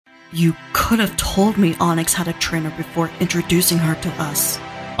You could have told me Onyx had a trainer before introducing her to us.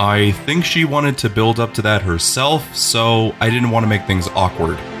 I think she wanted to build up to that herself, so I didn't want to make things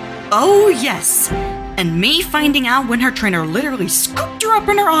awkward. Oh, yes. And me finding out when her trainer literally scooped her up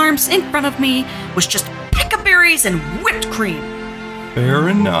in her arms in front of me was just pick-a-berries and whipped cream. Fair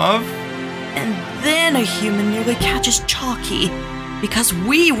enough. And then a human nearly catches Chalky because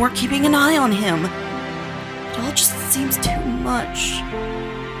we weren't keeping an eye on him. It all just seems too much.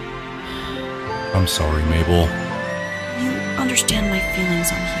 I'm sorry, Mabel. You understand my feelings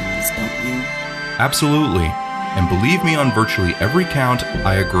on humans, don't you? Absolutely. And believe me, on virtually every count,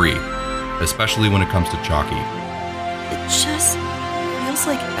 I agree. Especially when it comes to Chalky. It just feels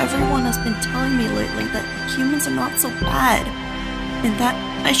like everyone has been telling me lately that humans are not so bad, and that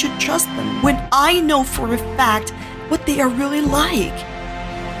I should trust them when I know for a fact what they are really like.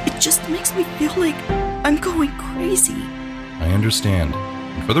 It just makes me feel like I'm going crazy. I understand.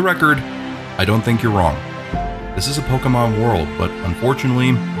 And for the record, I don't think you're wrong. This is a Pokemon world, but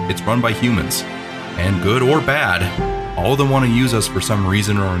unfortunately, it's run by humans. And good or bad, all of them want to use us for some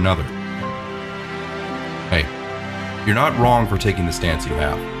reason or another. Hey, you're not wrong for taking the stance you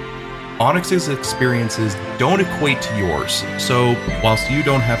have. Onyx's experiences don't equate to yours, so whilst you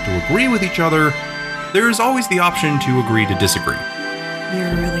don't have to agree with each other, there is always the option to agree to disagree.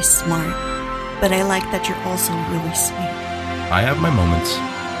 You're really smart, but I like that you're also really sweet. I have my moments.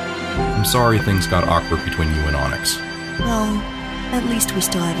 I'm sorry things got awkward between you and Onyx. Well, at least we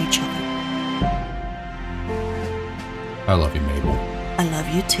still have each other. I love you, Mabel. I love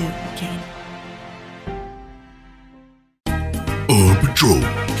you too, Cain. Patrol.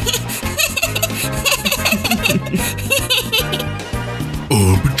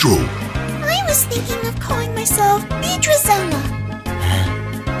 Patrol. I was thinking of calling myself Beatrizola.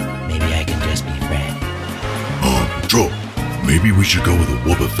 Maybe I can just be Fred. Patrol. Maybe we should go with a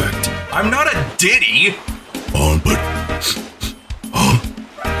whoop effect. I'm not a ditty! But...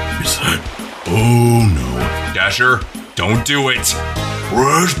 Is that... Oh, no. Dasher, don't do it!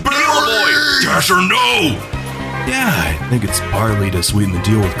 Raspberry! Dasher, no! Yeah, I think it's partly to sweeten the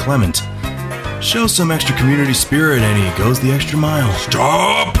deal with Clement. Show some extra community spirit and he goes the extra mile.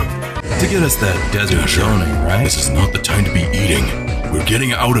 Stop! To get us that desert Dasher, zoning, right? This is not the time to be eating. We're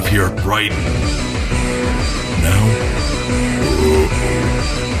getting out of here right now.